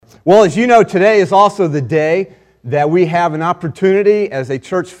Well, as you know, today is also the day that we have an opportunity as a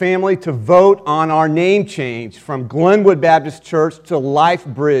church family to vote on our name change from Glenwood Baptist Church to Life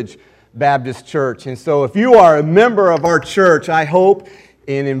Bridge Baptist Church. And so if you are a member of our church, I hope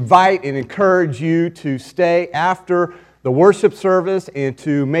and invite and encourage you to stay after the worship service and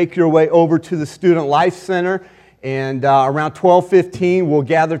to make your way over to the Student Life Center. And around 12:15, we'll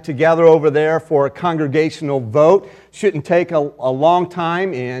gather together over there for a congregational vote. Shouldn't take a long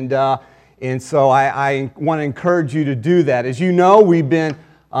time, and so I want to encourage you to do that. As you know,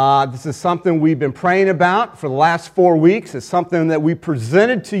 this is something we've been praying about for the last 4 weeks. It's something that we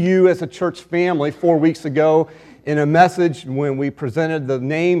presented to you as a church family 4 weeks ago in a message when we presented the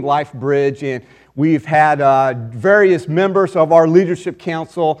name Life Bridge, and we've had various members of our leadership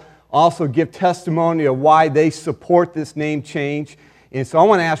council also give testimony of why they support this name change. And so I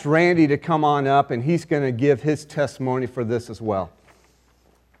want to ask Randy to come on up, and he's going to give his testimony for this as well.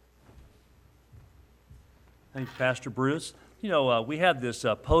 Thank you, Pastor Bruce. You know, we have this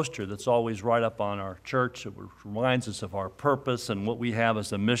poster that's always right up on our church. It reminds us of our purpose and what we have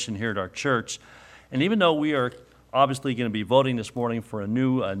as a mission here at our church. And even though we are obviously going to be voting this morning for a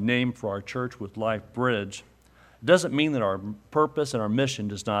new name for our church with Life Bridge, it doesn't mean that our purpose and our mission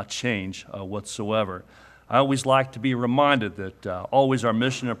does not change whatsoever. I always like to be reminded that always our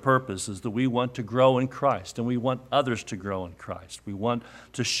mission and purpose is that we want to grow in Christ, and we want others to grow in Christ. We want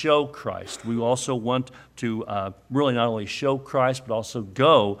to show Christ. We also want to really not only show Christ, but also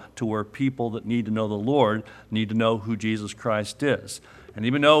go to where people that need to know the Lord need to know who Jesus Christ is. And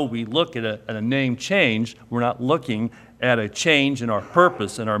even though we look at a name change, we're not looking at a change in our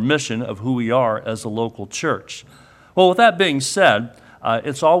purpose and our mission of who we are as a local church. Well, with that being said,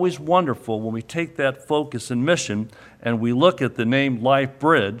 it's always wonderful when we take that focus and mission and we look at the name Life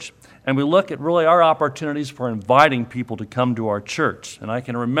Bridge and we look at really our opportunities for inviting people to come to our church. And I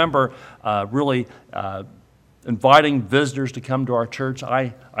can remember inviting visitors to come to our church.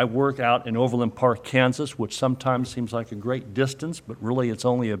 I work out in Overland Park, Kansas, which sometimes seems like a great distance, but really it's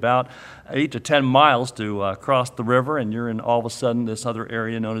only about 8 to 10 miles to cross the river, and you're in all of a sudden this other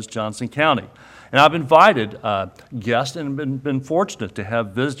area known as Johnson County. And I've invited guests and been fortunate to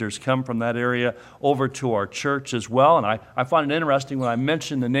have visitors come from that area over to our church as well. And I find it interesting when I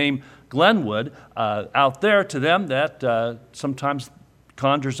mention the name Glenwood out there to them that sometimes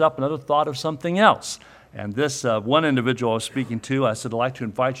conjures up another thought of something else. And this one individual I was speaking to, I said, I'd like to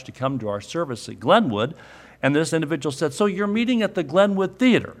invite you to come to our service at Glenwood. And this individual said, so you're meeting at the Glenwood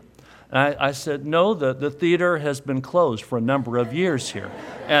Theater? And I said, no, the theater has been closed for a number of years here.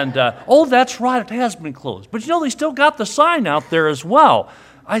 And, oh, that's right, it has been closed. But you know, they still got the sign out there as well.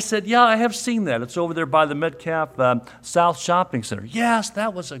 I said, yeah, I have seen that. It's over there by the Metcalf South Shopping Center. Yes,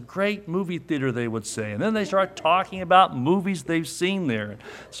 that was a great movie theater, they would say. And then they start talking about movies they've seen there.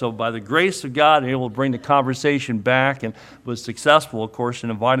 So by the grace of God, they were able to bring the conversation back and was successful, of course, in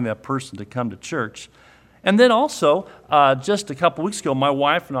inviting that person to come to church. And then also, just a couple weeks ago, my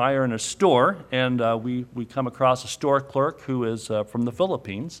wife and I are in a store, and we come across a store clerk who is from the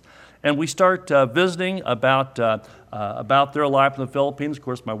Philippines. And we start visiting about their life in the Philippines. Of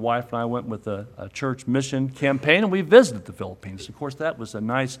course, my wife and I went with a church mission campaign, and we visited the Philippines. Of course, that was a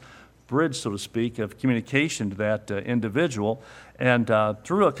nice bridge, so to speak, of communication to that individual. And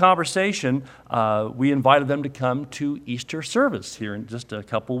through a conversation, we invited them to come to Easter service here in just a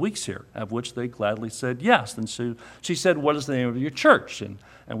couple weeks here, of which they gladly said yes. And so she said, what is the name of your church? And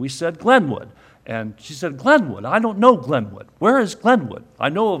we said Glenwood. And she said, Glenwood? I don't know Glenwood. Where is Glenwood? I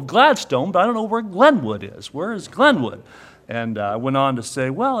know of Gladstone, but I don't know where Glenwood is. Where is Glenwood? And I went on to say,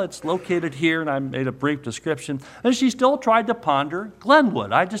 well, it's located here, and I made a brief description. And she still tried to ponder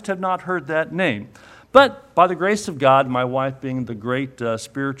Glenwood. I just have not heard that name. But by the grace of God, my wife being the great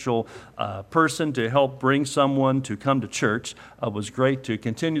spiritual person to help bring someone to come to church, was great to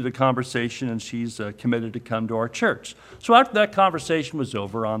continue the conversation, and she's committed to come to our church. So after that conversation was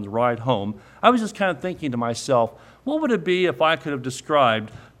over on the ride home, I was just kind of thinking to myself, what would it be if I could have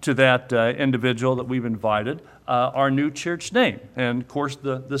described to that individual that we've invited our new church name? And of course,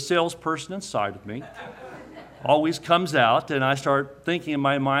 the salesperson inside of me always comes out, and I start thinking in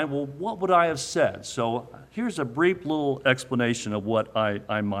my mind, well, what would I have said? So here's a brief little explanation of what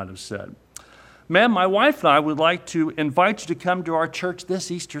I might have said. Ma'am, my wife and I would like to invite you to come to our church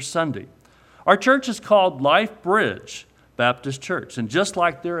this Easter Sunday. Our church is called Life Bridge Baptist Church, and just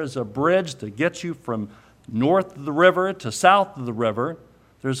like there is a bridge that gets you from north of the river to south of the river,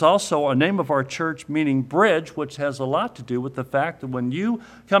 there's also a name of our church meaning bridge, which has a lot to do with the fact that when you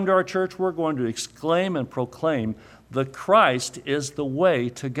come to our church, we're going to exclaim and proclaim that Christ is the way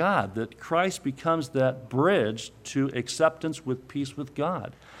to God, that Christ becomes that bridge to acceptance with peace with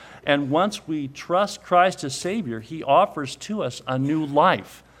God. And once we trust Christ as Savior, He offers to us a new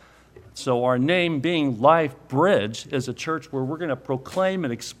life. So our name being Life Bridge is a church where we're going to proclaim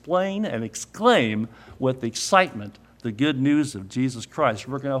and explain and exclaim with excitement the good news of Jesus Christ.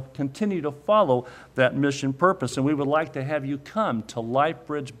 We're going to continue to follow that mission purpose, and we would like to have you come to Life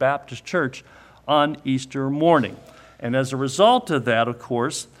Bridge Baptist Church on Easter morning. And as a result of that, of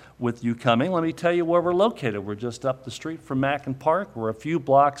course, with you coming, let me tell you where we're located. We're just up the street from Mackin Park. We're a few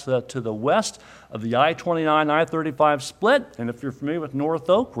blocks to the west of the I-29, I-35 split. And if you're familiar with North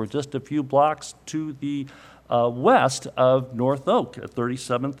Oak, we're just a few blocks to the west of North Oak, at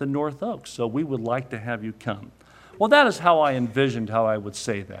 37th and North Oak. So we would like to have you come. Well, that is how I envisioned how I would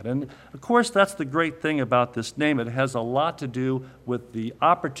say that. And of course, that's the great thing about this name. It has a lot to do with the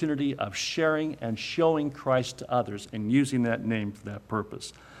opportunity of sharing and showing Christ to others and using that name for that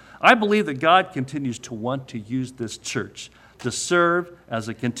purpose. I believe that God continues to want to use this church to serve as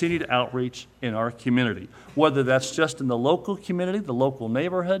a continued outreach in our community, whether that's just in the local community, the local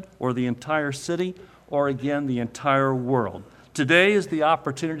neighborhood, or the entire city, or again, the entire world. Today is the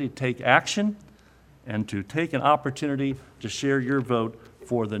opportunity to take action and to take an opportunity to share your vote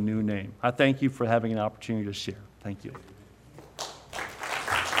for the new name. I thank you for having an opportunity to share. Thank you.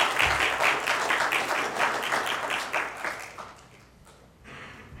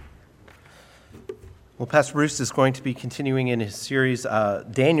 Well, Pastor Bruce is going to be continuing in his series,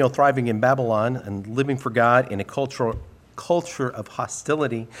 Daniel Thriving in Babylon and Living for God in a Culture of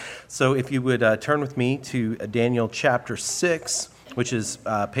Hostility. So if you would turn with me to Daniel chapter 6, which is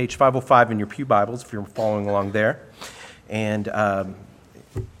page 505 in your pew Bibles, if you're following along there, and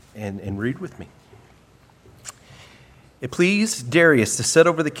read with me. It pleased Darius to set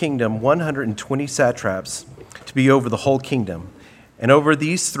over the kingdom 120 satraps to be over the whole kingdom, and over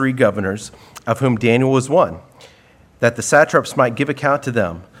these 3 governors, of whom Daniel was one, that the satraps might give account to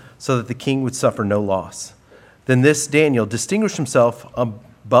them, so that the king would suffer no loss. Then this Daniel distinguished himself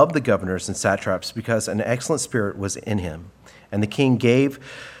above the governors and satraps, because an excellent spirit was in him, and the king gave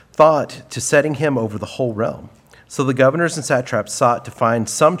thought to setting him over the whole realm. So the governors and satraps sought to find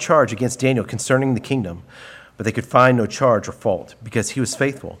some charge against Daniel concerning the kingdom, but they could find no charge or fault, because he was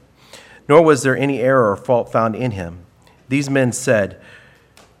faithful, nor was there any error or fault found in him. These men said,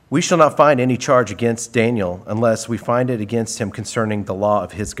 "We shall not find any charge against Daniel unless we find it against him concerning the law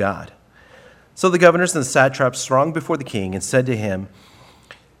of his God." So the governors and the satraps thronged before the king and said to him,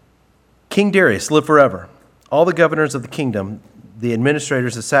 "King Darius, live forever. All the governors of the kingdom, the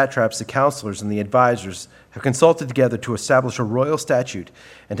administrators, the satraps, the counselors, and the advisors have consulted together to establish a royal statute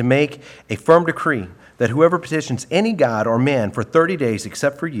and to make a firm decree that whoever petitions any god or man for 30 days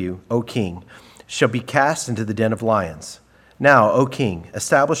except for you, O king, shall be cast into the den of lions. Now, O king,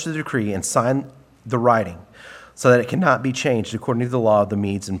 establish the decree and sign the writing, so that it cannot be changed according to the law of the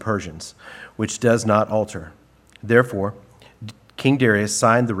Medes and Persians, which does not alter." Therefore, King Darius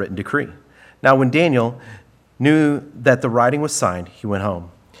signed the written decree. Now, when Daniel knew that the writing was signed, he went home.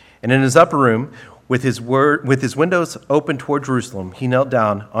 And in his upper room, with his windows open toward Jerusalem, he knelt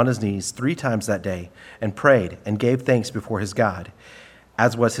down on his knees 3 times that day and prayed and gave thanks before his God,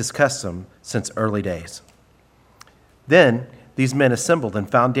 as was his custom since early days. Then these men assembled and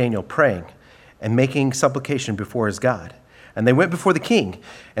found Daniel praying and making supplication before his God. And they went before the king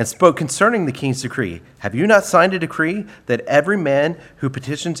and spoke concerning the king's decree. "Have you not signed a decree that every man who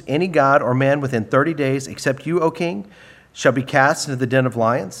petitions any god or man within 30 days, except you, O king, shall be cast into the den of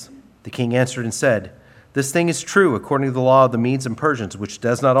lions?" The king answered and said, "This thing is true according to the law of the Medes and Persians, which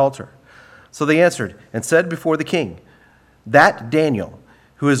does not alter." So they answered and said before the king, "That Daniel,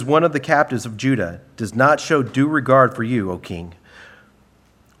 who is one of the captives of Judah, does not show due regard for you, O king,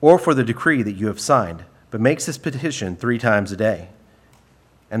 or for the decree that you have signed, but makes his petition 3 times a day."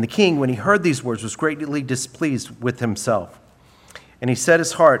 And the king, when he heard these words, was greatly displeased with himself. And he set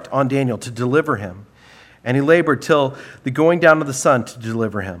his heart on Daniel to deliver him. And he labored till the going down of the sun to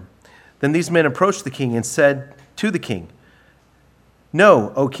deliver him. Then these men approached the king and said to the king,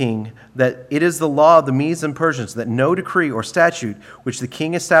 "Know, O king, that it is the law of the Medes and Persians that no decree or statute which the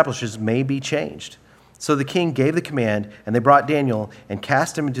king establishes may be changed." So the king gave the command, and they brought Daniel and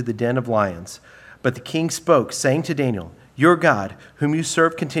cast him into the den of lions. But the king spoke, saying to Daniel, "Your God, whom you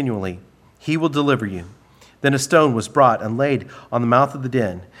serve continually, he will deliver you." Then a stone was brought and laid on the mouth of the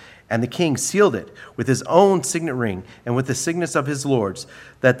den, and the king sealed it with his own signet ring and with the signets of his lords,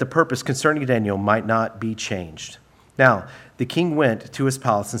 that the purpose concerning Daniel might not be changed. Now the king went to his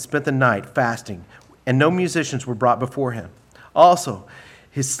palace and spent the night fasting, and no musicians were brought before him. Also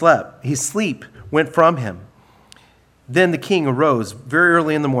his sleep went from him, Then the king arose very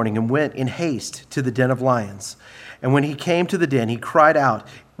early in the morning and went in haste to the den of lions. And when he came to the den, he cried out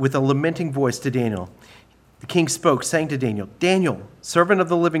with a lamenting voice to Daniel. The king spoke, saying to Daniel, Daniel, servant of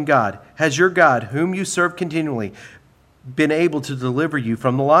the living God, has your God, whom you serve continually, been able to deliver you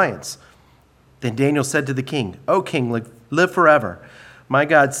from the lions? Then Daniel said to the king, O king, live forever. My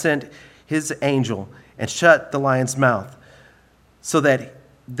God sent his angel and shut the lion's mouth, so that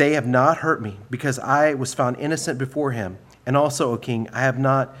they have not hurt me, because I was found innocent before him. And also, O king, I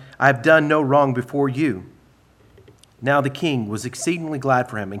have done no wrong before you. Now the king was exceedingly glad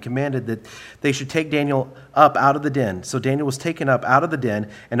for him and commanded that they should take Daniel up out of the den. So Daniel was taken up out of the den,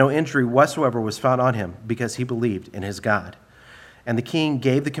 and no injury whatsoever was found on him, because he believed in his God. And the king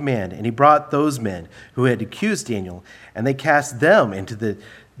gave the command, and he brought those men who had accused Daniel, and they cast them into the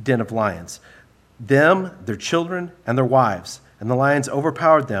den of lions, them, their children, and their wives. And the lions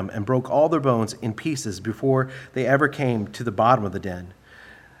overpowered them and broke all their bones in pieces before they ever came to the bottom of the den.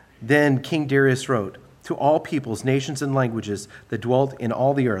 Then King Darius wrote, To all peoples, nations, and languages that dwelt in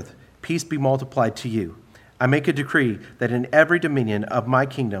all the earth, peace be multiplied to you. I make a decree that in every dominion of my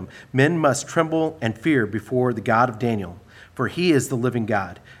kingdom, men must tremble and fear before the God of Daniel, for he is the living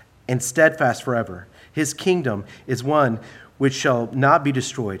God, and steadfast forever. His kingdom is one which shall not be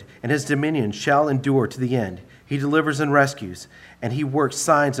destroyed, and his dominion shall endure to the end. He delivers and rescues, and he works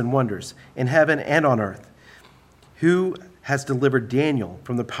signs and wonders in heaven and on earth. Who has delivered Daniel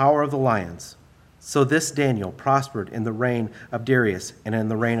from the power of the lions? So this Daniel prospered in the reign of Darius and in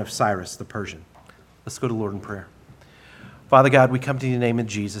the reign of Cyrus the Persian. Let's go to the Lord in prayer. Father God, we come to you in the name of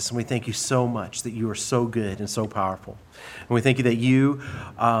Jesus, and we thank you so much that you are so good and so powerful. And we thank you that you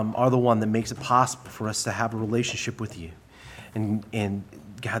are the one that makes it possible for us to have a relationship with you. And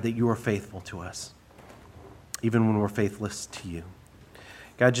God, that you are faithful to us, even when we're faithless to you.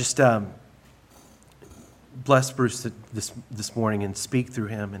 God, just bless Bruce this morning and speak through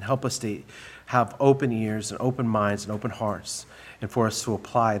him, and help us to have open ears and open minds and open hearts, and for us to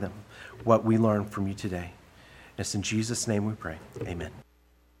apply them, what we learn from you today. And it's in Jesus' name we pray. Amen.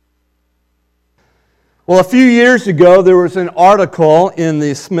 Well, a few years ago, there was an article in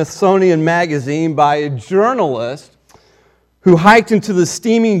the Smithsonian Magazine by a journalist who hiked into the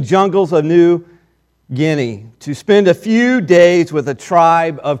steaming jungles of New Guinea to spend a few days with a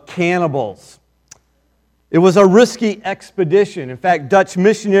tribe of cannibals. It was a risky expedition. In fact, Dutch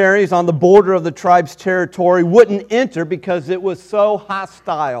missionaries on the border of the tribe's territory wouldn't enter because it was so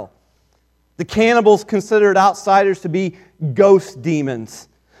hostile. The cannibals considered outsiders to be ghost demons.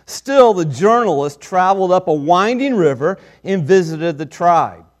 Still, the journalist traveled up a winding river and visited the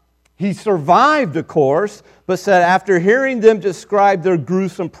tribe. He survived, of course, but said after hearing them describe their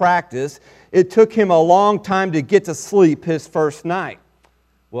gruesome practice, it took him a long time to get to sleep his first night.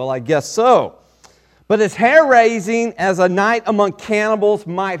 Well, I guess so. But as hair-raising as a night among cannibals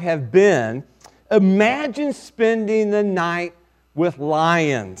might have been, imagine spending the night with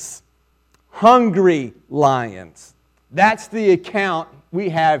lions. Hungry lions. That's the account we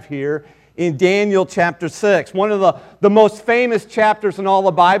have here in Daniel chapter 6. One of the most famous chapters in all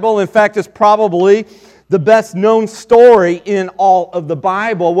the Bible. In fact, it's probably the best known story in all of the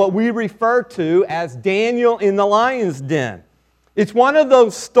Bible, what we refer to as Daniel in the lion's den. It's one of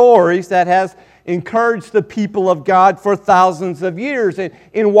those stories that has encouraged the people of God for thousands of years.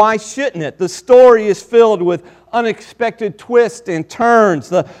 And why shouldn't it? The story is filled with unexpected twists and turns.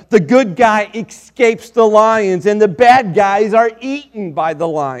 The good guy escapes the lions, and the bad guys are eaten by the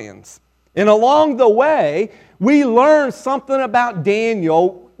lions. And along the way, we learn something about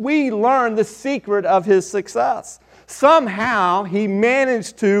Daniel. We learn the secret of his success. Somehow, he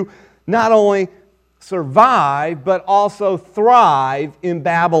managed to not only survive, but also thrive in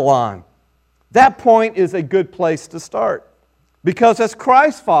Babylon. That point is a good place to start. Because as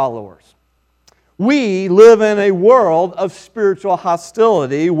Christ followers, we live in a world of spiritual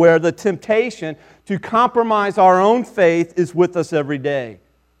hostility where the temptation to compromise our own faith is with us every day.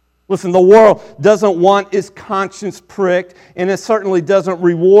 Listen, the world doesn't want its conscience pricked, and it certainly doesn't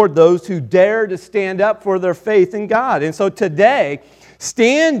reward those who dare to stand up for their faith in God. And so today,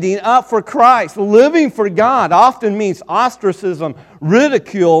 standing up for Christ, living for God, often means ostracism,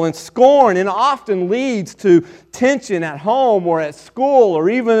 ridicule, and scorn, and often leads to tension at home or at school or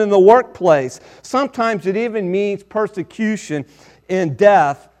even in the workplace. Sometimes it even means persecution and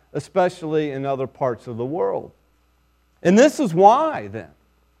death, especially in other parts of the world. And this is why, then,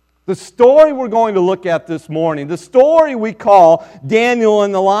 the story we're going to look at this morning, the story we call Daniel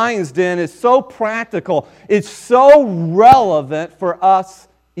in the Lion's Den, is so practical. It's so relevant for us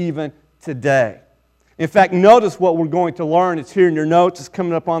even today. In fact, notice what we're going to learn. It's here in your notes. It's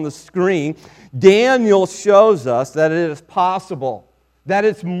coming up on the screen. Daniel shows us that it is possible, that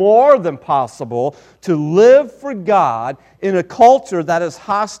it's more than possible to live for God in a culture that is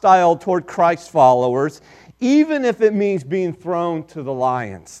hostile toward Christ's followers, even if it means being thrown to the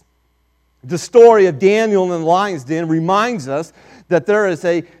lions. The story of Daniel in the lion's den reminds us that there is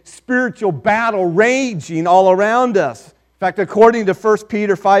a spiritual battle raging all around us. In fact, according to 1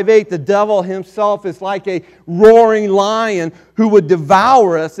 Peter 5:8, the devil himself is like a roaring lion who would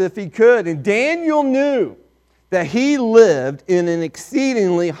devour us if he could. And Daniel knew that he lived in an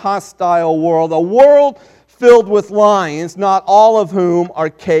exceedingly hostile world, a world filled with lions, not all of whom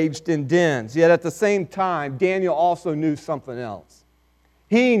are caged in dens. Yet at the same time, Daniel also knew something else.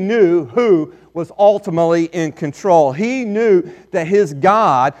 He knew who was ultimately in control. He knew that his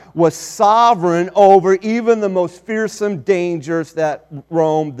God was sovereign over even the most fearsome dangers that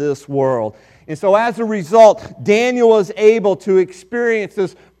roam this world. And so as a result, Daniel was able to experience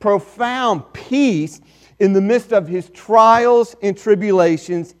this profound peace in the midst of his trials and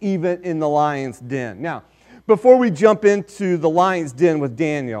tribulations, even in the lion's den. Now, before we jump into the lion's den with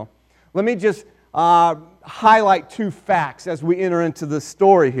Daniel, let me just highlight two facts as we enter into this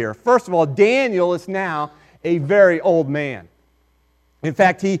story here. First of all, Daniel is now a very old man. In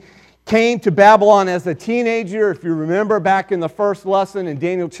fact, he came to Babylon as a teenager, if you remember back in the first lesson in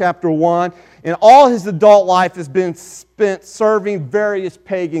Daniel chapter 1, and all his adult life has been spent serving various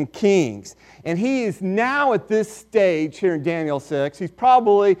pagan kings. And he is now at this stage here in Daniel 6, he's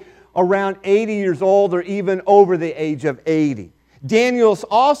probably around 80 years old or even over the age of 80. Daniel's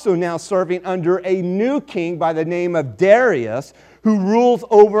also now serving under a new king by the name of Darius, who rules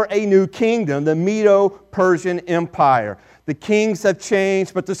over a new kingdom, the Medo-Persian Empire. The kings have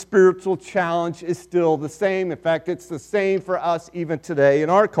changed, but the spiritual challenge is still the same. In fact, it's the same for us even today in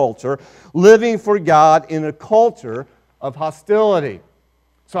our culture, living for God in a culture of hostility.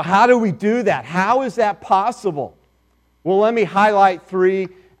 So how do we do that? How is that possible? Well, let me highlight three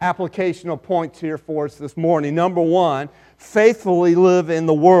applicational points here for us this morning. Number one, faithfully live in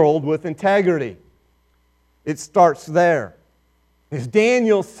the world with integrity. It starts there. As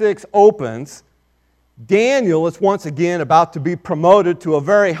Daniel 6 opens, Daniel is once again about to be promoted to a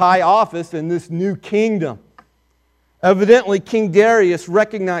very high office in this new kingdom. Evidently, King Darius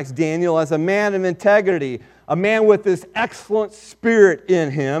recognized Daniel as a man of integrity, a man with this excellent spirit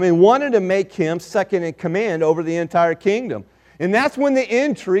in him, and wanted to make him second in command over the entire kingdom. And that's when the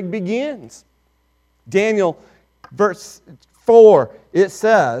intrigue begins. Daniel, verse 4, it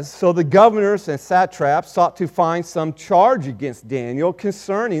says, "So the governors and satraps sought to find some charge against Daniel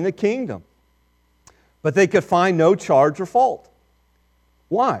concerning the kingdom. But they could find no charge or fault."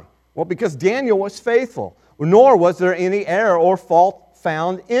 Why? Well, because Daniel was faithful, nor was there any error or fault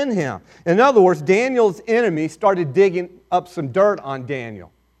found in him. In other words, Daniel's enemies started digging up some dirt on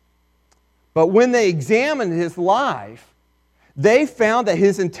Daniel. But when they examined his life, they found that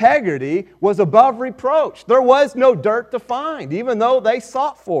his integrity was above reproach. There was no dirt to find, even though they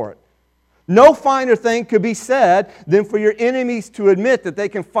sought for it. No finer thing could be said than for your enemies to admit that they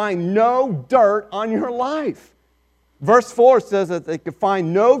can find no dirt on your life. Verse 4 says that they could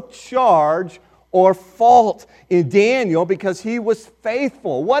find no charge or fault in Daniel because he was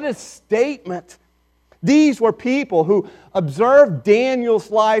faithful. What a statement! These were people who observed Daniel's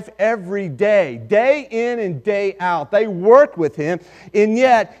life every day, day in and day out. They worked with him, and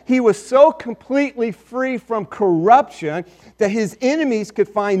yet he was so completely free from corruption that his enemies could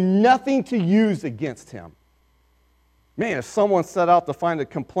find nothing to use against him. Man, if someone set out to find a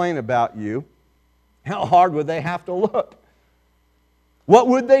complaint about you, how hard would they have to look? What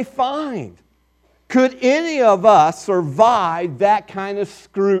would they find? Could any of us survive that kind of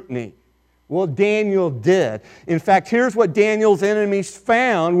scrutiny? Well, Daniel did. In fact, here's what Daniel's enemies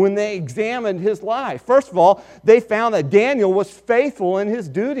found when they examined his life. First of all, they found that Daniel was faithful in his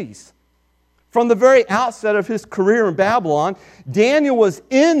duties. From the very outset of his career in Babylon, Daniel was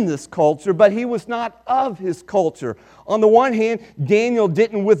in this culture, but he was not of his culture. On the one hand, Daniel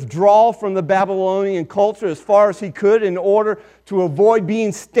didn't withdraw from the Babylonian culture as far as he could in order to avoid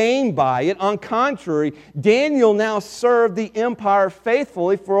being stained by it. On the contrary, Daniel now served the empire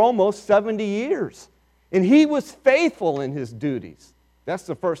faithfully for almost 70 years. And he was faithful in his duties. That's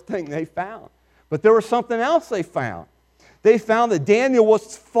the first thing they found. But there was something else they found. They found that Daniel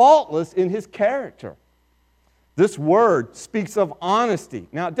was faultless in his character. This word speaks of honesty.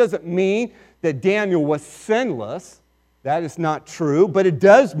 Now, it doesn't mean that Daniel was sinless. That is not true. But it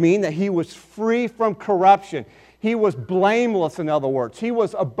does mean that he was free from corruption. He was blameless, in other words. He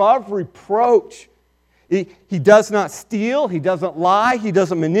was above reproach. He does not steal, he doesn't lie, he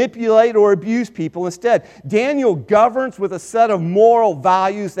doesn't manipulate or abuse people. Instead, Daniel governs with a set of moral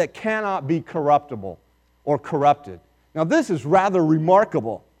values that cannot be corruptible or corrupted. Now, this is rather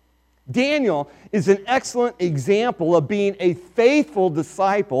remarkable. Daniel is an excellent example of being a faithful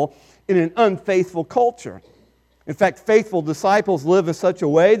disciple in an unfaithful culture. In fact, faithful disciples live in such a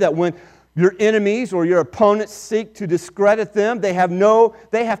way that when your enemies or your opponents seek to discredit them, they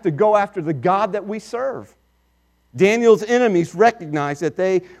have to go after the God that we serve. Daniel's enemies recognized that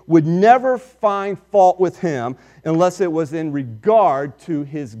they would never find fault with him unless it was in regard to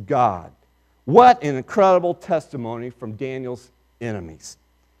his God. What an incredible testimony from Daniel's enemies.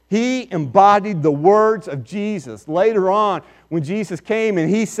 He embodied the words of Jesus. Later on, when Jesus came and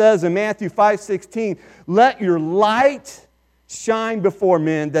he says in Matthew 5:16, "Let your light shine before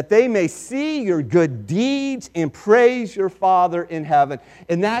men, that they may see your good deeds and praise your Father in heaven."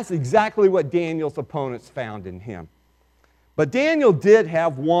 And that's exactly what Daniel's opponents found in him. But Daniel did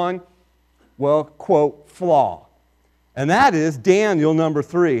have one, well, quote, flaw. And that is Daniel, number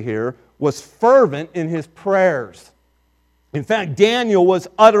 3 here, was fervent in his prayers. In fact, Daniel was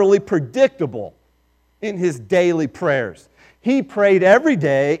utterly predictable in his daily prayers. He prayed every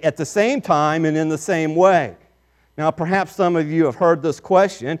day at the same time and in the same way. Now, perhaps some of you have heard this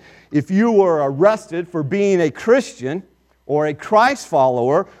question. If you were arrested for being a Christian or a Christ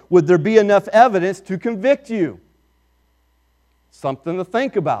follower, would there be enough evidence to convict you? Something to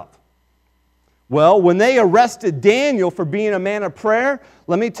think about. Well, when they arrested Daniel for being a man of prayer,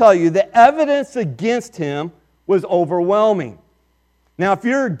 let me tell you, the evidence against him was overwhelming. Now, if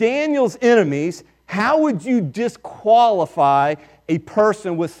you're Daniel's enemies, how would you disqualify a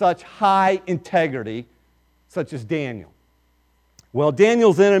person with such high integrity, such as Daniel? Well,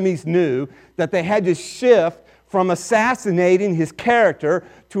 Daniel's enemies knew that they had to shift from assassinating his character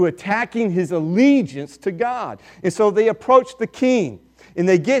to attacking his allegiance to God. And so they approached the king, and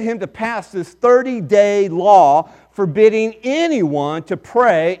they get him to pass this 30-day law forbidding anyone to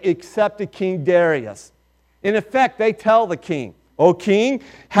pray except to King Darius. In effect, they tell the king, "O king,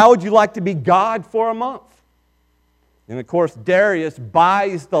 how would you like to be God for a month?" And of course, Darius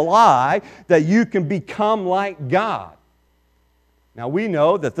buys the lie that you can become like God. Now, we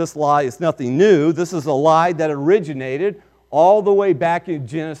know that this lie is nothing new. This is a lie that originated all the way back in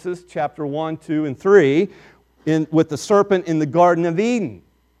Genesis chapter 1, 2, and 3 with the serpent in the Garden of Eden.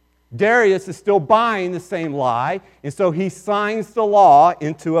 Darius is still buying the same lie, and so he signs the law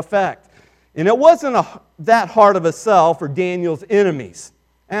into effect. And it wasn't that hard of a sell for Daniel's enemies.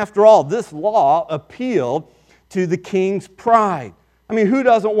 After all, this law appealed to the king's pride. I mean, who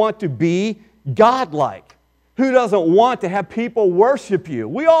doesn't want to be godlike? Who doesn't want to have people worship you?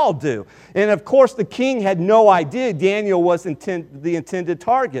 We all do. And of course, the king had no idea Daniel was the intended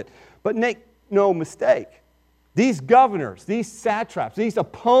target. But make no mistake, these governors, these satraps, these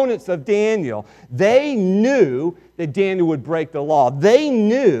opponents of Daniel, they knew that Daniel would break the law. They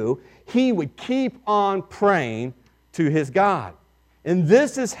knew he would keep on praying to his God. And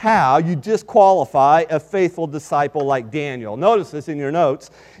this is how you disqualify a faithful disciple like Daniel. Notice this in your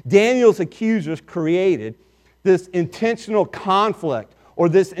notes. Daniel's accusers created this intentional conflict or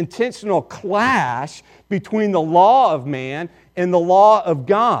this intentional clash between the law of man and the law of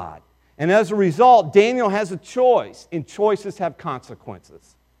God. And as a result, Daniel has a choice, and choices have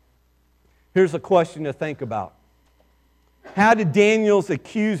consequences. Here's a question to think about. How did Daniel's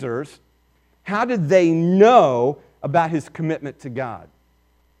accusers, how did they know about his commitment to God?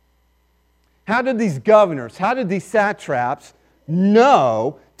 How did these governors, how did these satraps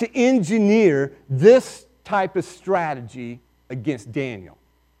know to engineer this type of strategy against Daniel?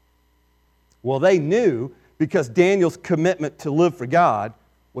 Well, they knew because Daniel's commitment to live for God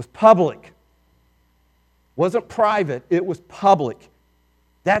was public. It wasn't private, it was public.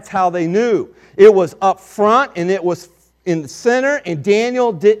 That's how they knew. It was up front and it was in the center, and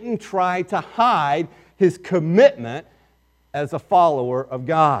Daniel didn't try to hide his commitment as a follower of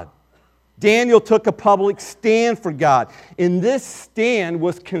God. Daniel took a public stand for God, and this stand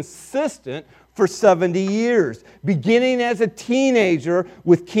was consistent for 70 years, beginning as a teenager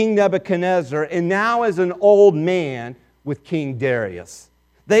with King Nebuchadnezzar, and now as an old man with King Darius.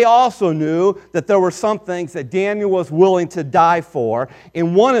 They also knew that there were some things that Daniel was willing to die for,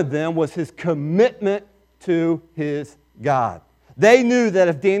 and one of them was his commitment to his God. They knew that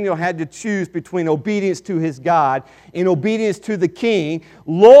if Daniel had to choose between obedience to his God and obedience to the king,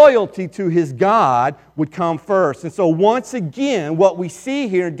 loyalty to his God would come first. And so once again, what we see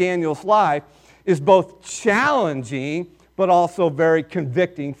here in Daniel's life is both challenging but also very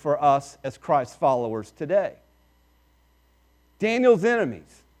convicting for us as Christ followers today. Daniel's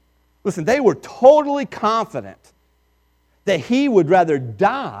enemies Listen, they were totally confident that he would rather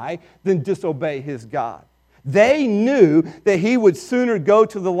die than disobey his God. They knew that he would sooner go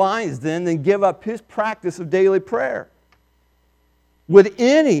to the lion's den than give up his practice of daily prayer. Would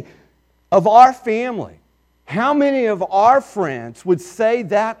any of our family, how many of our friends would say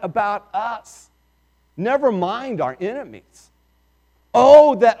that about us? Never mind our enemies.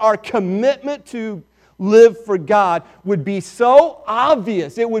 Oh, that our commitment to live for God would be so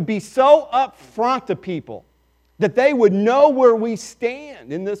obvious, it would be so upfront to people that they would know where we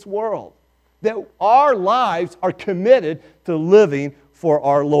stand in this world, that our lives are committed to living for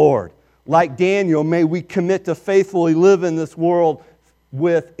our Lord. Like Daniel, may we commit to faithfully live in this world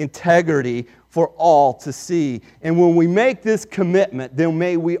with integrity for all to see. And when we make this commitment, then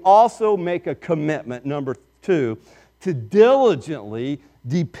may we also make a commitment, number 2, to diligently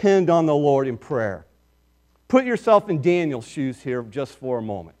depend on the Lord in prayer. Put yourself in Daniel's shoes here just for a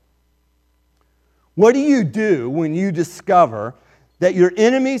moment. What do you do when you discover that your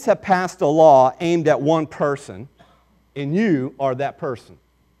enemies have passed a law aimed at one person and you are that person?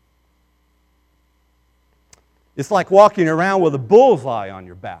 It's like walking around with a bullseye on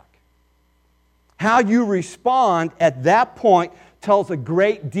your back. How you respond at that point tells a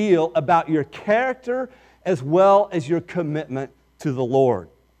great deal about your character as well as your commitment to the Lord.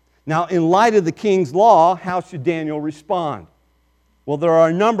 Now, in light of the king's law, how should Daniel respond? Well, there are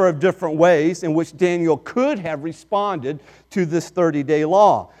a number of different ways in which Daniel could have responded to this 30-day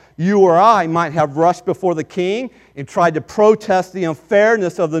law. You or I might have rushed before the king and tried to protest the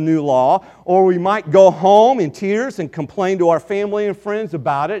unfairness of the new law, or we might go home in tears and complain to our family and friends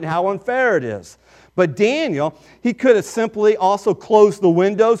about it and how unfair it is. But Daniel, he could have simply also closed the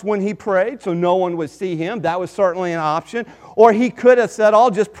windows when he prayed so no one would see him. That was certainly an option. Or he could have said,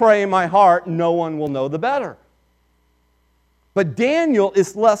 I'll just pray in my heart and no one will know the better. But Daniel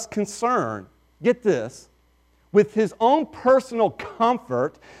is less concerned, get this, with his own personal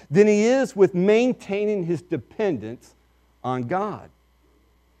comfort than he is with maintaining his dependence on God.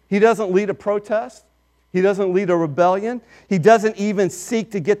 He doesn't lead a protest. He doesn't lead a rebellion. He doesn't even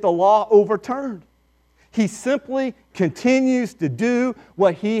seek to get the law overturned. He simply continues to do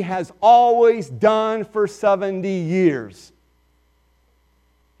what he has always done for 70 years.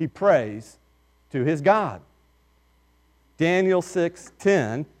 He prays to his God. Daniel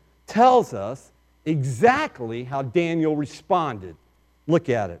 6:10 tells us exactly how Daniel responded. Look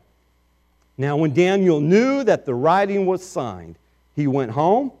at it. Now, when Daniel knew that the writing was signed, he went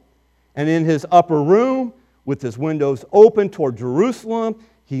home, and in his upper room, with his windows open toward Jerusalem,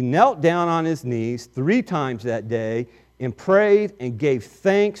 he knelt down on his knees 3 times that day and prayed and gave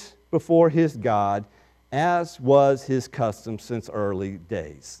thanks before his God, as was his custom since early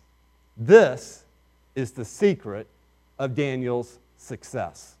days. This is the secret of Daniel's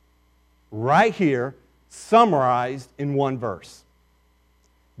success. Right here, summarized in one verse.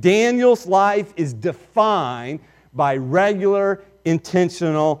 Daniel's life is defined by regular,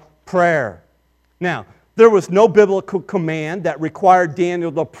 intentional prayer. Now, there was no biblical command that required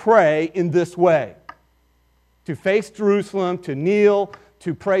Daniel to pray in this way. To face Jerusalem, to kneel,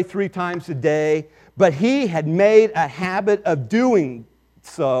 to pray 3 times a day. But he had made a habit of doing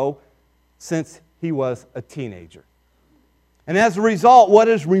so since he was a teenager. And as a result, what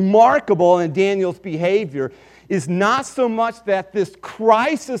is remarkable in Daniel's behavior is not so much that this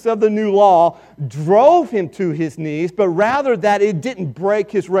crisis of the new law drove him to his knees, but rather that it didn't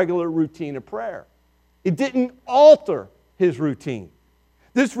break his regular routine of prayer. It didn't alter his routine.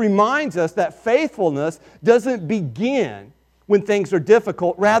 This reminds us that faithfulness doesn't begin when things are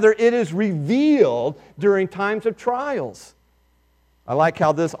difficult. Rather, it is revealed during times of trials. I like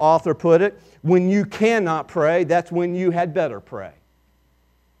how this author put it. When you cannot pray, that's when you had better pray.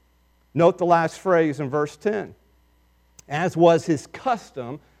 Note the last phrase in verse 10. As was his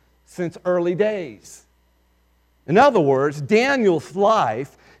custom since early days. In other words, Daniel's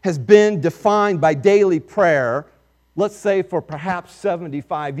life has been defined by daily prayer, let's say for perhaps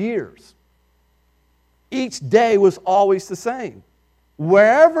 75 years. Each day was always the same.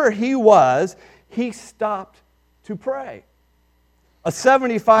 Wherever he was, he stopped to pray. A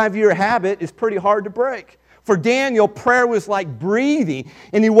 75-year habit is pretty hard to break. For Daniel, prayer was like breathing,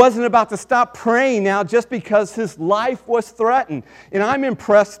 and he wasn't about to stop praying now just because his life was threatened. And I'm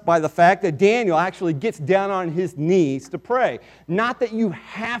impressed by the fact that Daniel actually gets down on his knees to pray. Not that you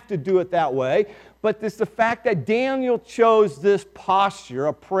have to do it that way, but it's the fact that Daniel chose this posture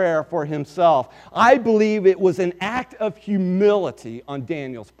of prayer for himself. I believe it was an act of humility on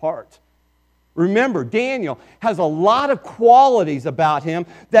Daniel's part. Remember, Daniel has a lot of qualities about him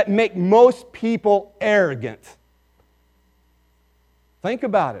that make most people arrogant. Think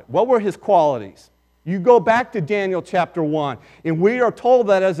about it. What were his qualities? You go back to Daniel chapter 1, and we are told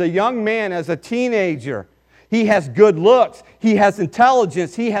that as a young man, as a teenager, he has good looks, he has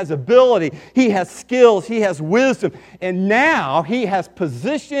intelligence, he has ability, he has skills, he has wisdom, and now he has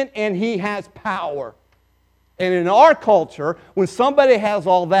position and he has power. And in our culture, when somebody has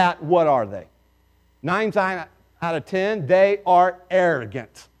all that, what are they? 9 out of 10, they are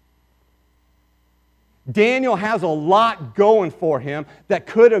arrogant. Daniel has a lot going for him that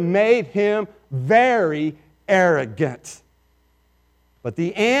could have made him very arrogant. But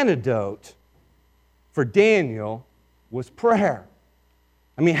the antidote for Daniel was prayer.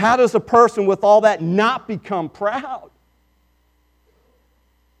 I mean, how does a person with all that not become proud?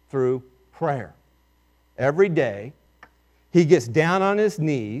 Through prayer. Every day, he gets down on his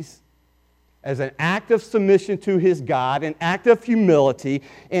knees as an act of submission to his God, an act of humility,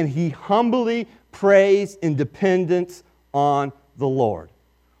 and he humbly prays in dependence on the Lord.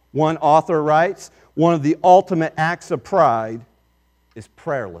 One author writes, one of the ultimate acts of pride is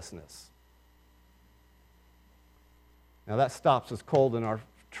prayerlessness. Now that stops us cold in our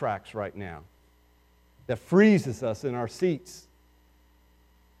tracks right now. That freezes us in our seats.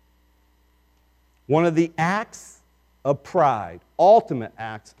 One of the acts of pride, ultimate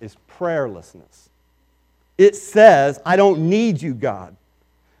acts, is prayerlessness. It says, I don't need you, God.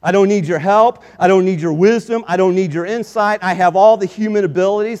 I don't need your help. I don't need your wisdom. I don't need your insight. I have all the human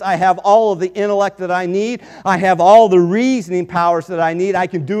abilities. I have all of the intellect that I need. I have all the reasoning powers that I need. I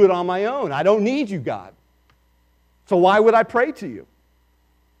can do it on my own. I don't need you, God. So why would I pray to you?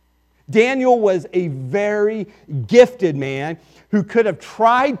 Daniel was a very gifted man who could have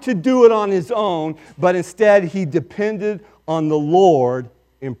tried to do it on his own, but instead he depended on the Lord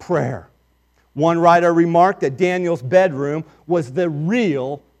in prayer. One writer remarked that Daniel's bedroom was the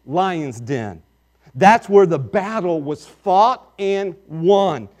real lion's den. That's where the battle was fought and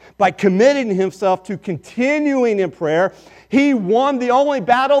won. By committing himself to continuing in prayer, he won the only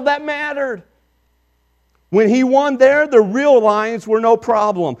battle that mattered. When he won there, the real lions were no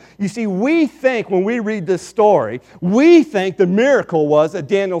problem. You see, we think when we read this story, we think the miracle was that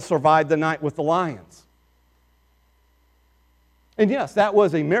Daniel survived the night with the lions. And yes, that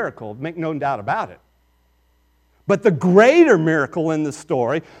was a miracle, make no doubt about it. But the greater miracle in the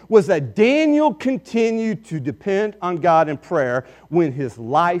story was that Daniel continued to depend on God in prayer when his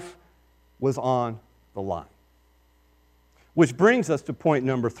life was on the line. Which brings us to point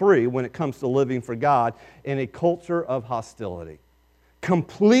number 3 when it comes to living for God in a culture of hostility.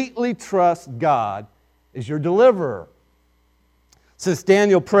 Completely trust God as your deliverer. Since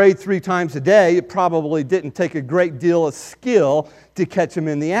Daniel prayed 3 times a day, it probably didn't take a great deal of skill to catch him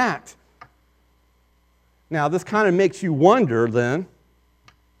in the act. Now, this kind of makes you wonder then,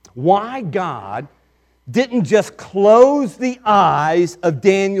 why God didn't just close the eyes of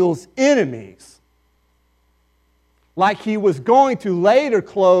Daniel's enemies like he was going to later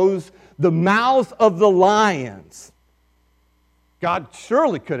close the mouths of the lions. God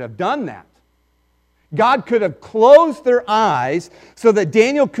surely could have done that. God could have closed their eyes so that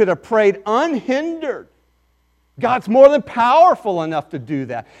Daniel could have prayed unhindered. God's more than powerful enough to do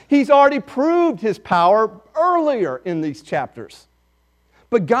that. He's already proved his power earlier in these chapters.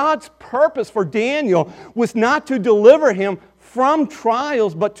 But God's purpose for Daniel was not to deliver him from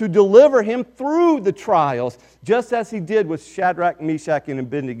trials, but to deliver him through the trials, just as he did with Shadrach, Meshach, and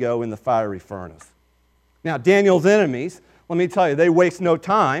Abednego in the fiery furnace. Now, Daniel's enemies, let me tell you, they waste no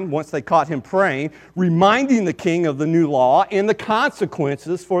time once they caught him praying, reminding the king of the new law and the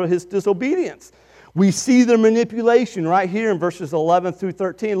consequences for his disobedience. We see the manipulation right here in verses 11 through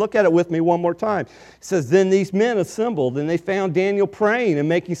 13. Look at it with me one more time. It says, Then these men assembled, and they found Daniel praying and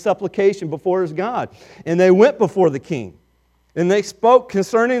making supplication before his God. And they went before the king. And they spoke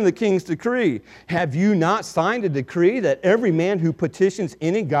concerning the king's decree. Have you not signed a decree that every man who petitions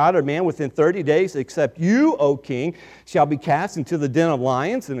any god or man within 30 days, except you, O king, shall be cast into the den of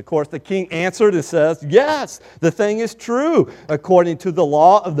lions? And of course the king answered and says, Yes, the thing is true, according to the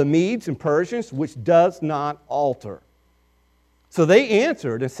law of the Medes and Persians, which does not alter. So they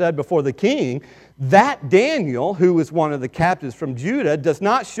answered and said before the king, That Daniel, who is one of the captives from Judah, does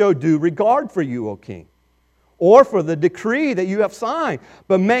not show due regard for you, O king, or for the decree that you have signed,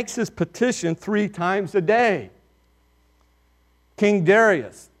 but makes his petition 3 times a day. King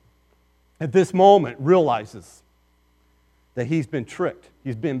Darius, at this moment, realizes that he's been tricked.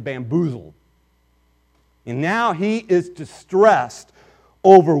 He's been bamboozled. And now he is distressed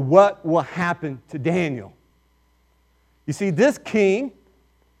over what will happen to Daniel. You see, this king,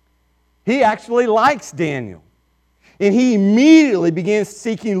 he actually likes Daniel. And he immediately began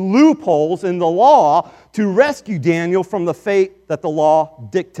seeking loopholes in the law to rescue Daniel from the fate that the law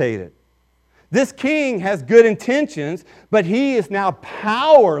dictated. This king has good intentions, but he is now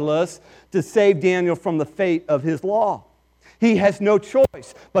powerless to save Daniel from the fate of his law. He has no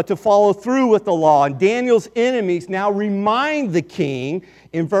choice but to follow through with the law. And Daniel's enemies now remind the king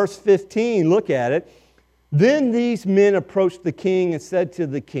in verse 15, look at it. Then these men approached the king and said to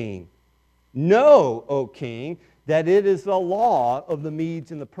the king, "Know, O king, that it is the law of the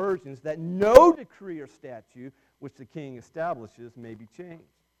Medes and the Persians that no decree or statute which the king establishes may be changed."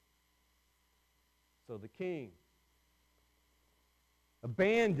 So the king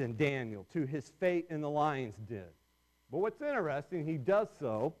abandoned Daniel to his fate in the lion's den. But what's interesting, he does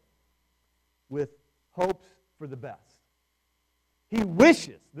so with hopes for the best. He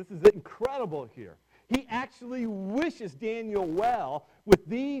wishes, this is incredible here, he actually wishes Daniel well with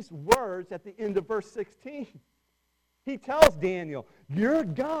these words at the end of verse 16. He tells Daniel, "Your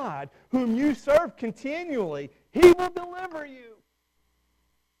God, whom you serve continually, he will deliver you."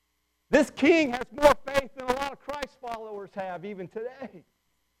 This king has more faith than a lot of Christ followers have even today.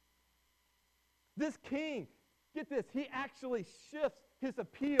 This king, get this, he actually shifts his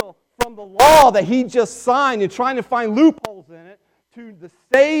appeal from the law that he just signed and trying to find loopholes in it to the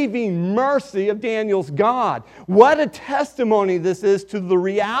saving mercy of Daniel's God. What a testimony this is to the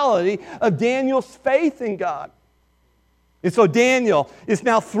reality of Daniel's faith in God. And so Daniel is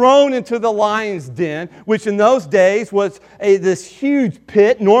now thrown into the lion's den, which in those days was this huge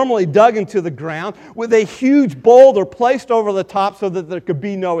pit, normally dug into the ground, with a huge boulder placed over the top so that there could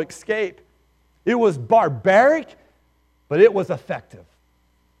be no escape. It was barbaric, but it was effective.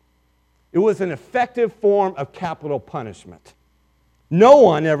 It was an effective form of capital punishment. No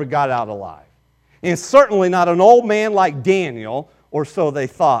one ever got out alive. And certainly not an old man like Daniel, or so they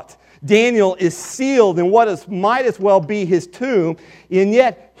thought. Daniel is sealed in what might as well be his tomb, and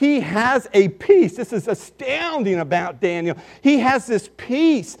yet he has a peace. This is astounding about Daniel. He has this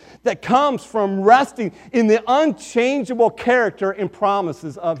peace that comes from resting in the unchangeable character and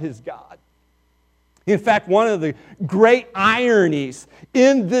promises of his God. In fact, one of the great ironies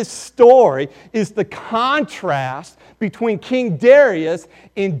in this story is the contrast between King Darius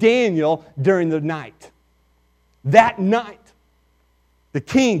and Daniel during the night. That night, the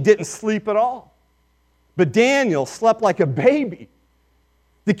king didn't sleep at all. But Daniel slept like a baby.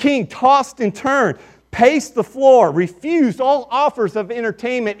 The king tossed and turned, paced the floor, refused all offers of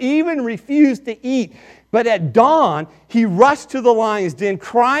entertainment, even refused to eat. But at dawn, he rushed to the lion's den,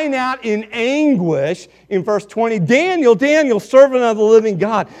 crying out in anguish in verse 20, "Daniel, Daniel, servant of the living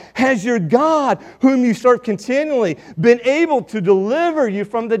God, has your God, whom you serve continually, been able to deliver you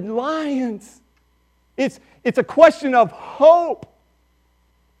from the lions?" It's a question of hope.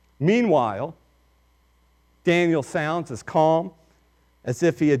 Meanwhile, Daniel sounds as calm as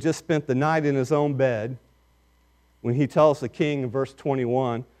if he had just spent the night in his own bed when he tells the king in verse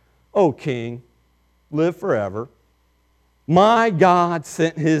 21, "O king, live forever. My God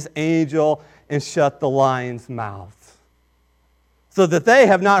sent his angel and shut the lions' mouths, so that they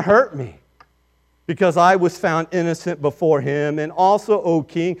have not hurt me, because I was found innocent before him. And also, O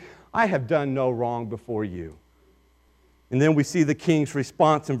king, I have done no wrong before you." And then we see the king's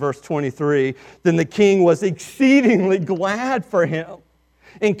response in verse 23. Then the king was exceedingly glad for him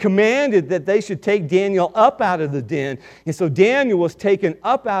and commanded that they should take Daniel up out of the den. And so Daniel was taken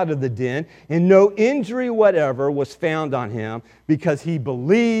up out of the den, and no injury whatever was found on him because he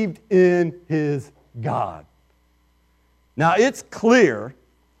believed in his God. Now it's clear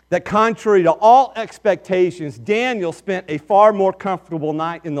that contrary to all expectations, Daniel spent a far more comfortable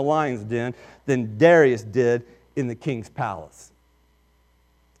night in the lion's den than Darius did in the king's palace.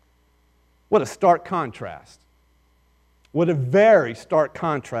 What a stark contrast. What a very stark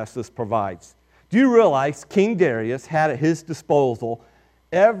contrast this provides. Do you realize King Darius had at his disposal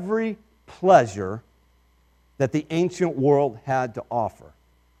every pleasure that the ancient world had to offer,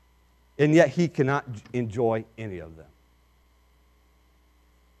 and yet he cannot enjoy any of them?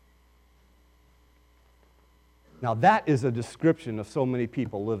 Now that is a description of so many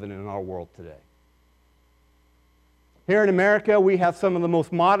people living in our world today. Here in America, we have some of the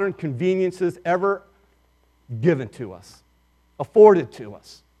most modern conveniences ever given to us, afforded to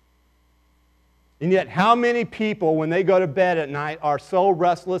us. And yet, how many people, when they go to bed at night, are so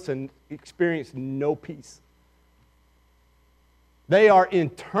restless and experience no peace? They are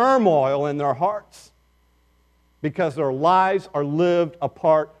in turmoil in their hearts because their lives are lived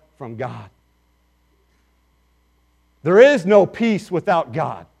apart from God. There is no peace without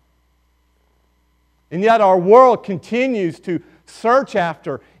God. And yet our world continues to search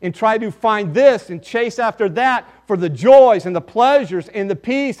after and try to find this and chase after that for the joys and the pleasures and the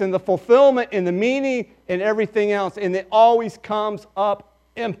peace and the fulfillment and the meaning and everything else. And it always comes up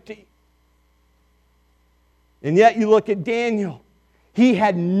empty. And yet you look at Daniel. He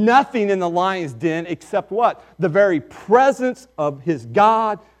had nothing in the lion's den except what? The very presence of his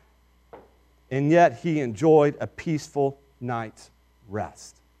God. And yet he enjoyed a peaceful night's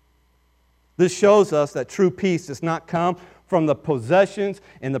rest. This shows us that true peace does not come from the possessions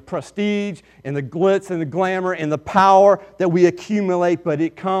and the prestige and the glitz and the glamour and the power that we accumulate, but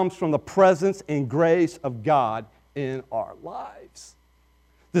it comes from the presence and grace of God in our lives.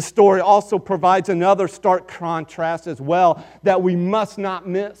 This story also provides another stark contrast as well that we must not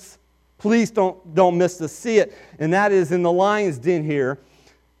miss. Please don't miss to see it. And that is in the lion's den here.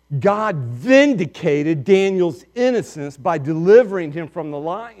 God vindicated Daniel's innocence by delivering him from the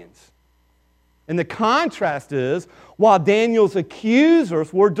lions. And the contrast is, while Daniel's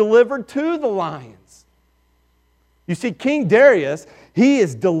accusers were delivered to the lions. You see, King Darius, he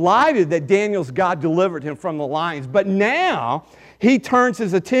is delighted that Daniel's God delivered him from the lions. But now, he turns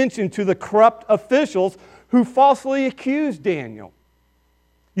his attention to the corrupt officials who falsely accused Daniel.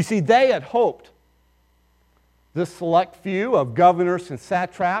 You see, they had hoped. This select few of governors and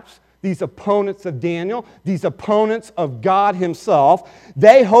satraps, these opponents of Daniel, these opponents of God himself,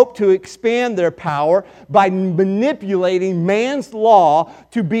 they hoped to expand their power by manipulating man's law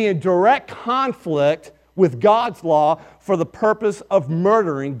to be in direct conflict with God's law for the purpose of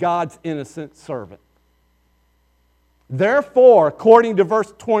murdering God's innocent servant. Therefore, according to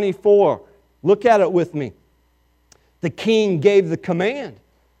verse 24, look at it with me. The king gave the command,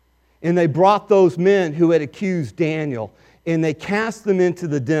 and they brought those men who had accused Daniel, and they cast them into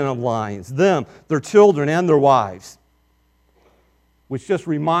the den of lions, them, their children, and their wives. Which just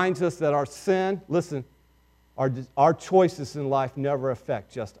reminds us that our sin, listen, our choices in life never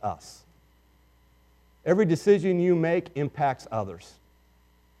affect just us. Every decision you make impacts others.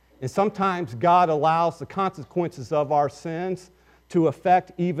 And sometimes God allows the consequences of our sins to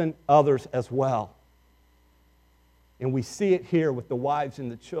affect even others as well. And we see it here with the wives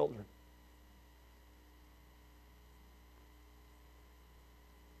and the children.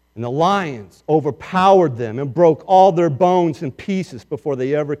 And the lions overpowered them and broke all their bones in pieces before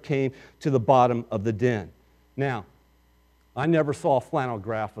they ever came to the bottom of the den. Now, I never saw a flannel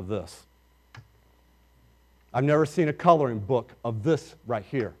graph of this. I've never seen a coloring book of this right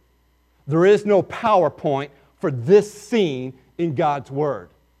here. There is no PowerPoint for this scene in God's Word.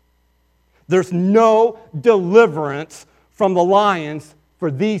 There's no deliverance from the lions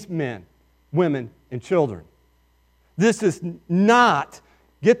for these men, women, and children. This is not,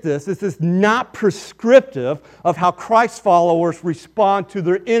 get this is not prescriptive of how Christ's followers respond to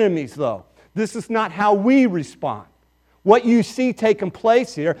their enemies, though. This is not how we respond. What you see taking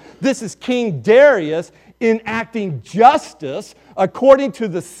place here, this is King Darius enacting justice according to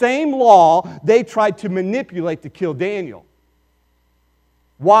the same law they tried to manipulate to kill Daniel.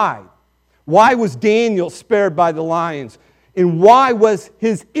 Why? Why was Daniel spared by the lions? And why was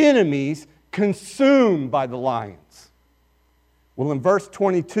his enemies consumed by the lions? Well, in verse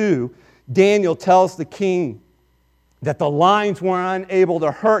 22, Daniel tells the king that the lions were unable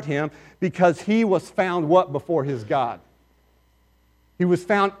to hurt him because he was found what before his God? He was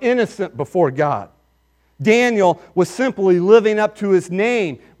found innocent before God. Daniel was simply living up to his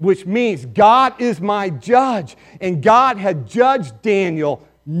name, which means God is my judge. And God had judged Daniel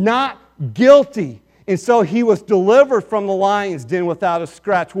not guilty. And so he was delivered from the lion's den without a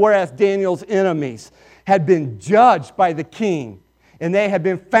scratch, whereas Daniel's enemies had been judged by the king. And they had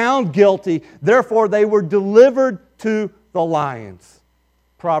been found guilty. Therefore, they were delivered to the lions.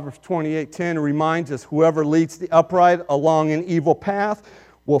 Proverbs 28:10 reminds us, whoever leads the upright along an evil path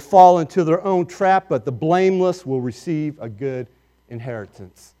will fall into their own trap, but the blameless will receive a good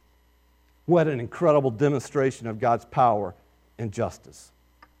inheritance. What an incredible demonstration of God's power and justice.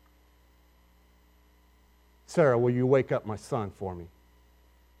 Sarah, will you wake up my son for me?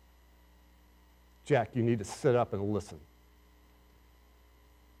 Jack, you need to sit up and listen.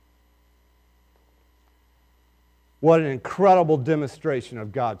 What an incredible demonstration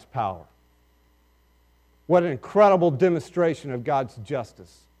of God's power. What an incredible demonstration of God's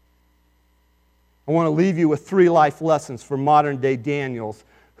justice. I want to leave you with 3 life lessons for modern-day Daniels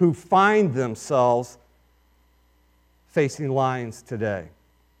who find themselves facing lions today.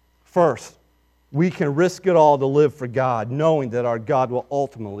 First, we can risk it all to live for God, knowing that our God will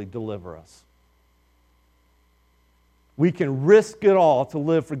ultimately deliver us. We can risk it all to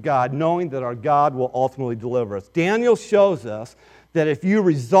live for God, knowing that our God will ultimately deliver us. Daniel shows us that if you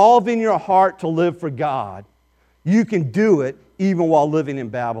resolve in your heart to live for God, you can do it even while living in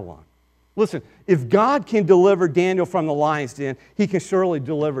Babylon. Listen, if God can deliver Daniel from the lion's den, He can surely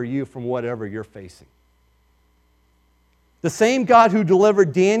deliver you from whatever you're facing. The same God who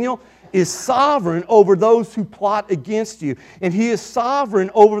delivered Daniel is sovereign over those who plot against you. And He is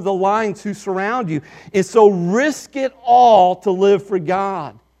sovereign over the lions who surround you. And so risk it all to live for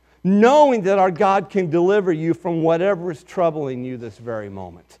God, knowing that our God can deliver you from whatever is troubling you this very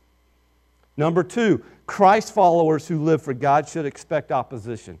moment. Number 2, Christ followers who live for God should expect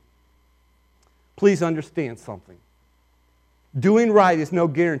opposition. Please understand something. Doing right is no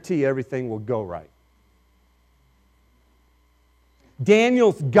guarantee everything will go right.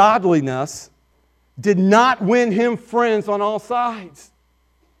 Daniel's godliness did not win him friends on all sides.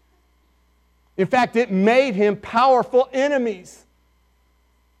 In fact, it made him powerful enemies.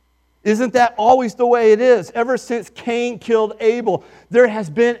 Isn't that always the way it is? Ever since Cain killed Abel, there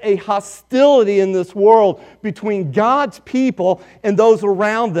has been a hostility in this world between God's people and those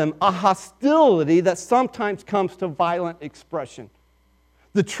around them, a hostility that sometimes comes to violent expression.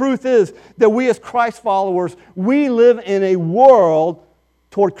 The truth is that we as Christ followers, we live in a world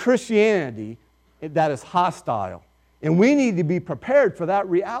toward Christianity that is hostile. And we need to be prepared for that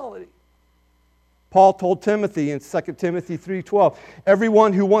reality. Paul told Timothy in 2 Timothy 3:12,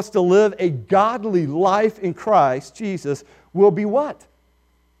 everyone who wants to live a godly life in Christ Jesus will be what?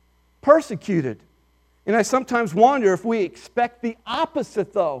 Persecuted. And I sometimes wonder if we expect the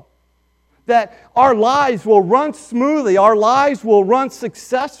opposite though. That our lives will run smoothly, our lives will run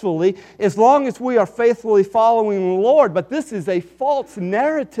successfully as long as we are faithfully following the Lord. But this is a false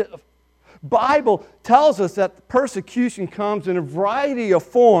narrative. Bible tells us that persecution comes in a variety of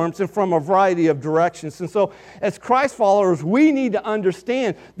forms and from a variety of directions. And so as Christ followers, we need to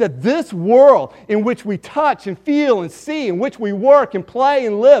understand that this world in which we touch and feel and see, in which we work and play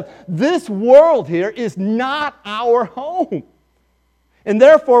and live, this world here is not our home. And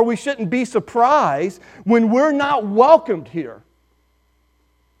therefore, we shouldn't be surprised when we're not welcomed here.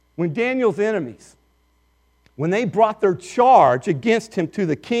 When Daniel's enemies, when they brought their charge against him to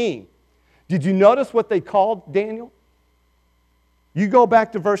the king, did you notice what they called Daniel? You go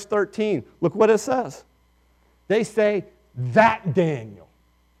back to verse 13. Look what it says. They say, that Daniel.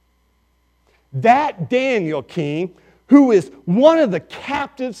 That Daniel, king, who is one of the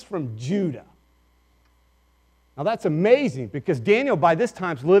captives from Judah. Now that's amazing because Daniel by this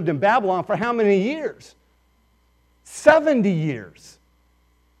time lived in Babylon for how many years? 70 years.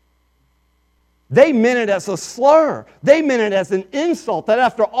 They meant it as a slur. They meant it as an insult that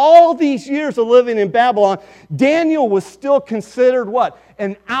after all these years of living in Babylon, Daniel was still considered what?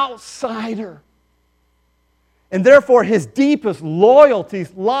 An outsider. And therefore his deepest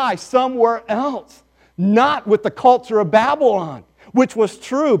loyalties lie somewhere else, not with the culture of Babylon. Which was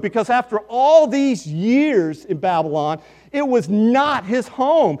true because after all these years in Babylon, it was not his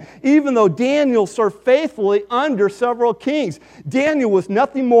home, even though Daniel served faithfully under several kings. Daniel was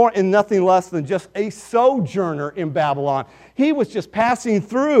nothing more and nothing less than just a sojourner in Babylon. He was just passing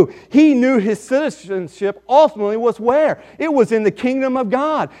through. He knew his citizenship ultimately was where? It was in the kingdom of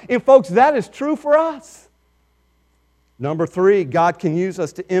God. And folks, that is true for us. Number 3, God can use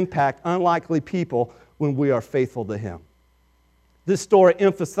us to impact unlikely people when we are faithful to Him. This story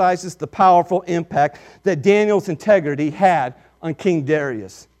emphasizes the powerful impact that Daniel's integrity had on King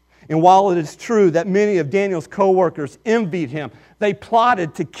Darius. And while it is true that many of Daniel's co-workers envied him, they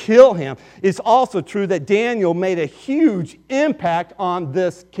plotted to kill him, it's also true that Daniel made a huge impact on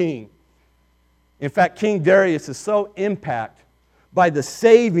this king. In fact, King Darius is so impacted by the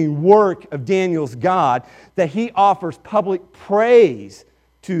saving work of Daniel's God that he offers public praise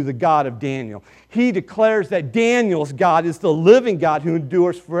to the God of Daniel. He declares that Daniel's God is the living God who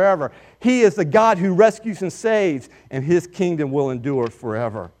endures forever. He is the God who rescues and saves, and His kingdom will endure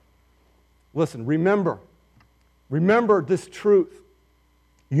forever. Listen, remember this truth.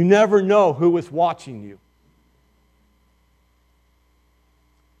 You never know who is watching you.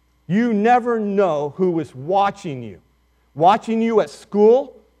 You never know who is watching you. Watching you at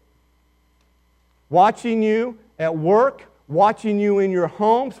school, watching you at work, watching you in your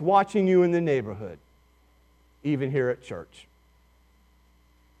homes, watching you in the neighborhood, even here at church.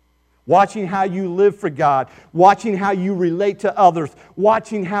 Watching how you live for God, watching how you relate to others,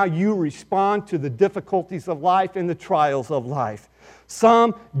 watching how you respond to the difficulties of life and the trials of life.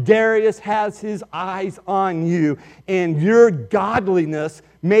 Darius has his eyes on you, and your godliness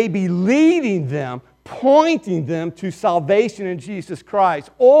may be leading them, pointing them to salvation in Jesus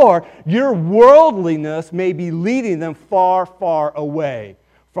Christ, or your worldliness may be leading them far, far away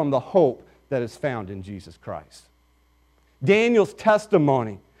from the hope that is found in Jesus Christ. Daniel's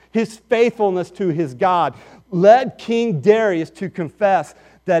testimony, his faithfulness to his God, led King Darius to confess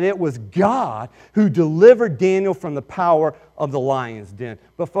that it was God who delivered Daniel from the power of the lion's den.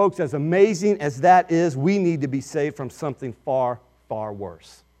 But folks, as amazing as that is, we need to be saved from something far, far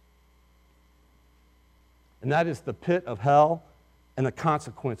worse. And that is the pit of hell and the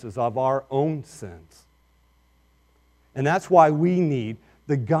consequences of our own sins. And that's why we need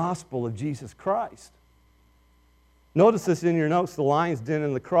the gospel of Jesus Christ. Notice this in your notes, the lion's den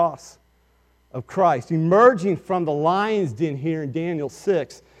and the cross of Christ. Emerging from the lion's den here in Daniel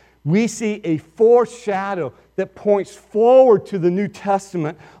 6, we see a foreshadow that points forward to the New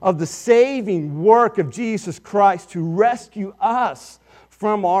Testament of the saving work of Jesus Christ to rescue us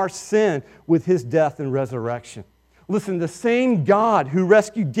from our sin with his death and resurrection. Listen, the same God who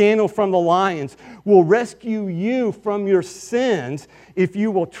rescued Daniel from the lions will rescue you from your sins if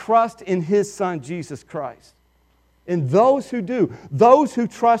you will trust in his Son, Jesus Christ. And those who do, those who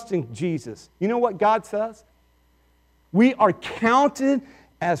trust in Jesus, you know what God says? We are counted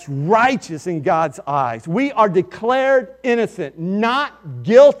as righteous in God's eyes. We are declared innocent, not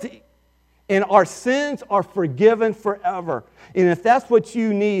guilty. And our sins are forgiven forever. And if that's what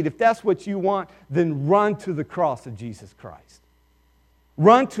you need, if that's what you want, then run to the cross of Jesus Christ.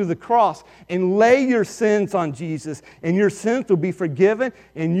 Run to the cross and lay your sins on Jesus, and your sins will be forgiven,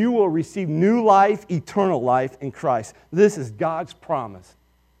 and you will receive new life, eternal life in Christ. This is God's promise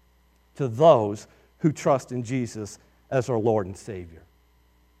to those who trust in Jesus as our Lord and Savior.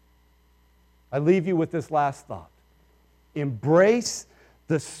 I leave you with this last thought. Embrace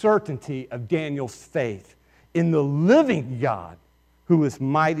the certainty of Daniel's faith in the living God who is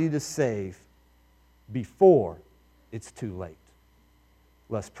mighty to save before it's too late.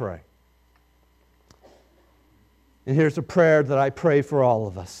 Let's pray. And here's a prayer that I pray for all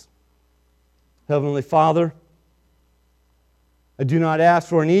of us. Heavenly Father, I do not ask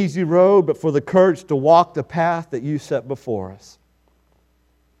for an easy road, but for the courage to walk the path that you set before us.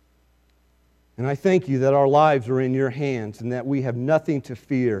 And I thank you that our lives are in your hands and that we have nothing to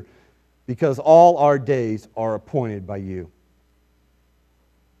fear because all our days are appointed by you.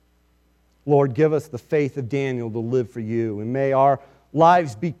 Lord, give us the faith of Daniel to live for you, and may our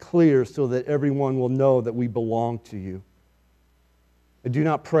lives be clear so that everyone will know that we belong to you. I do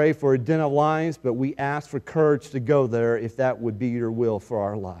not pray for a den of lions, but we ask for courage to go there if that would be your will for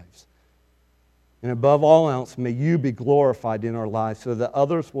our lives. And above all else, may you be glorified in our lives so that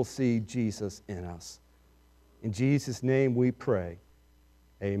others will see Jesus in us. In Jesus' name we pray.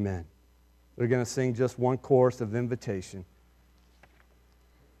 Amen. We're going to sing just one chorus of invitation.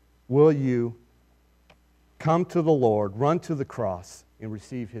 Will you come to the Lord, run to the cross, and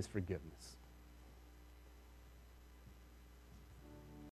receive his forgiveness?